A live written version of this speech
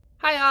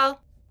Hi, all.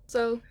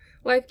 So,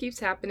 life keeps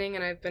happening,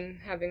 and I've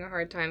been having a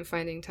hard time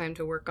finding time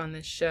to work on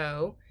this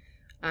show.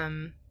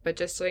 But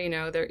just so you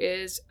know, there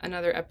is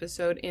another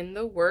episode in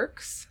the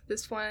works.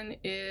 This one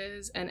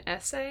is an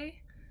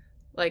essay,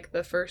 like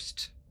the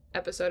first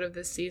episode of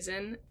this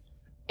season,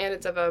 and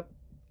it's of a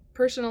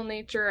personal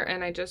nature,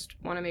 and I just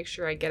want to make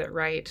sure I get it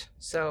right,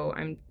 so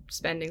I'm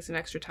spending some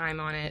extra time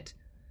on it.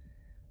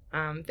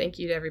 Thank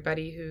you to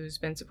everybody who's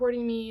been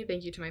supporting me.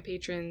 Thank you to my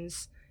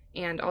patrons.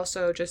 And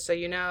also, just so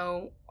you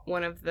know,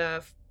 one of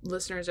the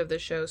listeners of the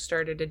show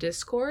started a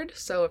Discord.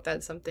 So if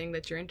that's something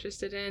that you're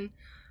interested in,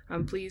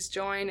 please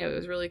join. It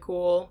was really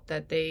cool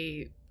that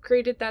they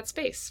created that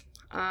space.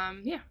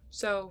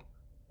 So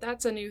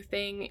that's a new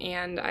thing,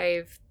 and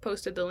I've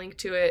posted the link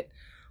to it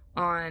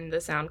on the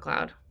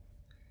SoundCloud.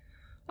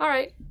 All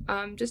right,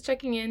 just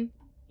checking in,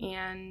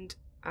 and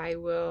I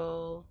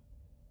will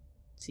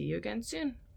see you again soon.